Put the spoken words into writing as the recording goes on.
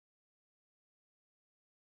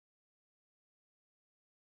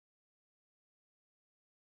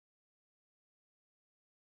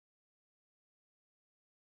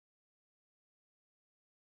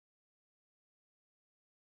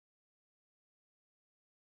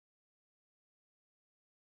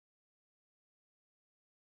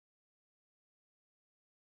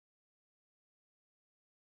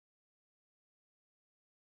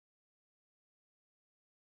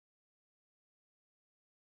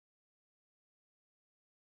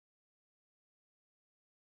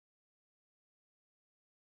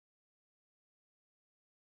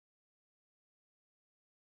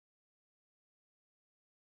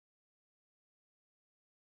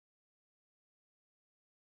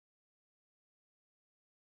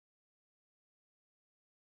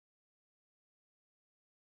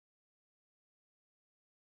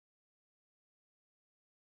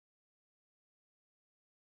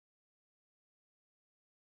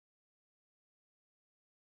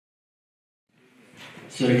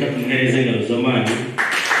So reka tumuhereze ingaro z'amani.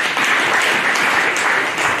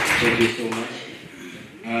 Thank you so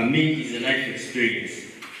much. Me is a life experience.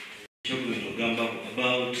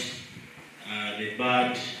 About the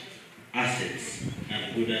bad assets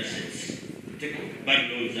and good assets. Take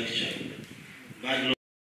bad loans actually. Bad loans.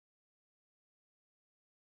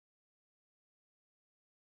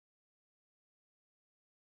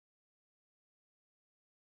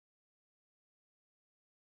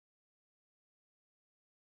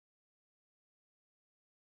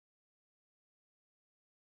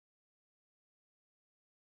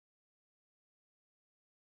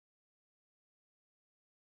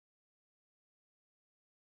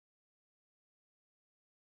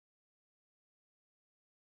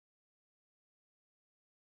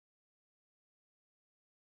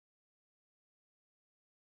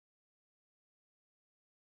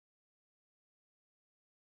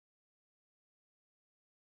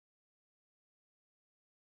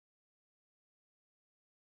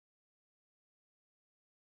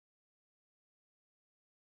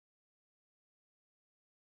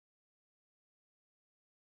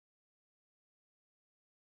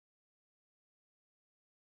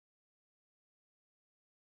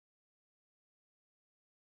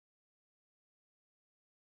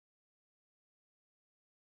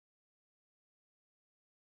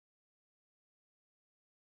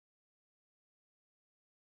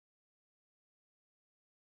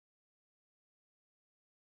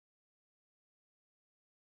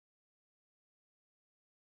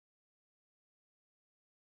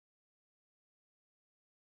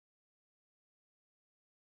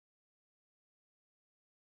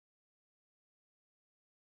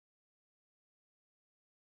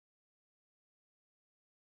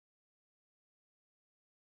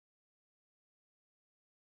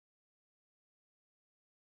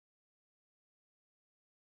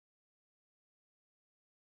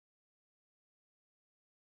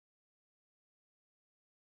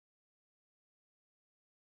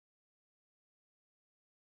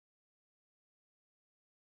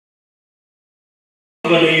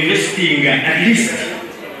 Investing at least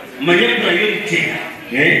my priority.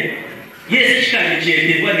 Yes, challenge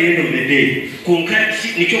at the end of the day.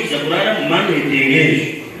 Concrete nichoza kurara mano itengezo.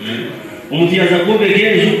 Umutiaza bobe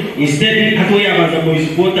genzo instead hatoya abaza boys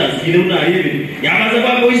quarters ile una hivi. Yabaza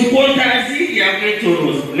ba boys quarters ya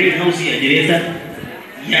kweto main house ya gereza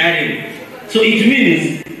yare. So it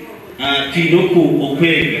means tinoko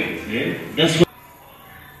okwega. That's what.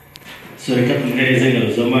 So reka tumuhereze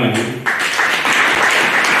ingaro z'amani.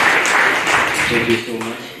 Thank you so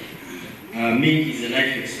much. Me is a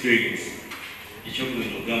life experience.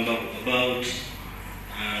 About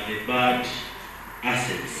the bad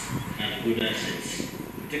assets and good assets.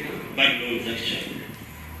 Take bad loans actually.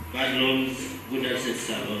 Bad loans, good assets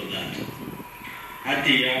are all that.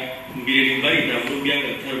 Hatia mbili mbali na mbianga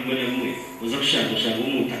tarumwana mwe. Uzakushanga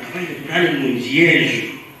shangumu takabali kurani munjiyeju.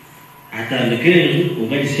 Hata lekeju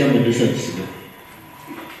ugaji siyama desa disiga.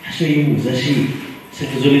 Haso yimu zashi.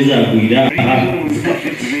 Setuzoliza kuida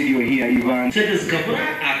radio here Ivan. Setuzkapura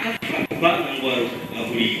akafa ngwaro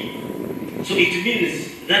aburi. So it means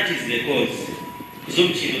that is the cause.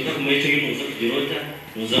 Kuzomchino takumaicho yino uzakujirota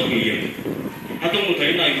uzakuyema. Hato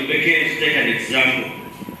mutarina yubeke to take an example.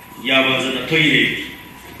 Yabaza na toilet.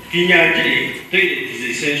 Kinyanje toilet is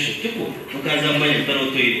essential. Tuko tukazambanya taro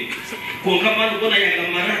toilet. Kwa kama ngona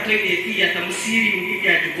yakamara toilet ya tamsiri ngiji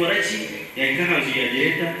ya tukorachi ya ikahanzu ya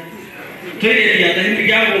jeta. Toilet ya tahindi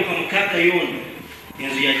yangu mkamkaka yona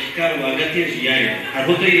enzu ya chikaru agati enzu yayo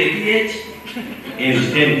hapo toilet yechi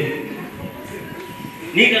enzu temu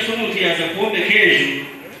nika somo tiyaza kuombe keju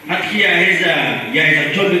hati ya heza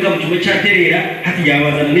chombe kama tumechaterera hati ya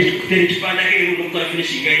wazana nishi kuteri chipanda heru nukura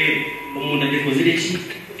finishinga heru umunda deko zile chi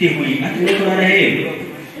tehuli hati nukura heru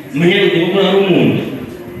manyano tekukura rumundu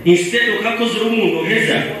instead ukakozu rumundu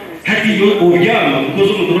heza hati yo ujama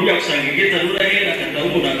kukozu mundu ya kusangigeza nura hera kata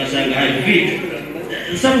umundu akasanga hajivita.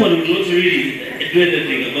 Someone will not really do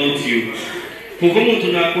anything about you. Kukomu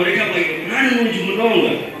tunakoreka kwa hiyo nani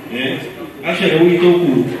munonga. Actually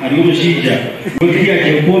witoku aliyo shija. Wekia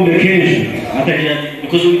je pombe kenju akaja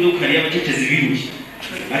because witoku kariya bacheche zibinji.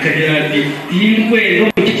 Akagira tinkwe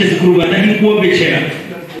no bacheche zikuruba ndahi pombe chera.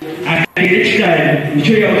 Akagerechika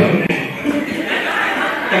nicho ya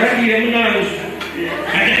taraki ya muna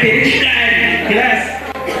akagerechika class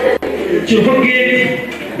chukoge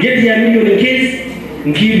geti ya milioni case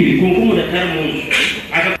ngibiri kunkumu daktari mungu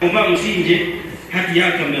akakomba msinje hati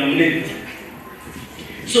ya kamera mnene.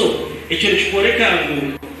 So echo chikoreka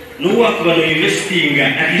ngo no wakubano investing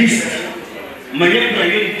at least manya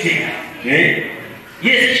priority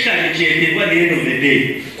Yes, chikali chete by the end of the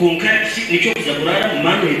day. Kunkati nicho kuzakurara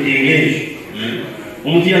mano itengejo.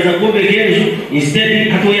 Umuntu yaza kubegejo instead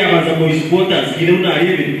hato yabanza boys quarters kile una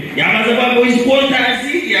aribe. Yabanza ba boys quarters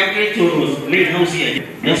yakwetos main house here.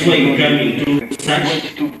 That's why you come into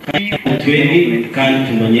such training can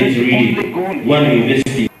to manage really one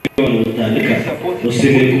university on Tandika. No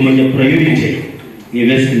sebe kumanya priority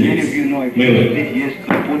investments. Many of you know I voted yes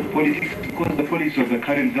to support politics because the politics of the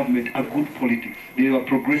current government are good politics. They are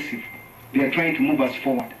progressive. They are trying to move us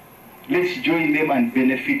forward. Let's join them and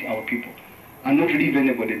benefit our people and not leave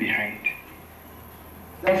anybody behind.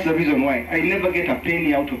 That's the reason why I never get a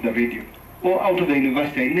penny out of the radio or out of the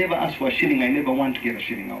university. I never ask for a shilling. I never want to get a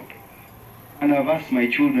shilling out. And I've asked my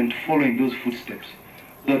children to follow in those footsteps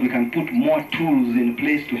so that we can put more tools in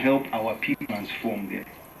place to help our people transform them.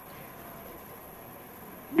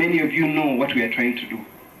 Many of you know what we are trying to do.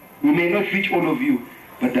 We may not reach all of you,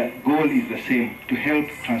 but the goal is the same, to help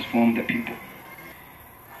transform the people.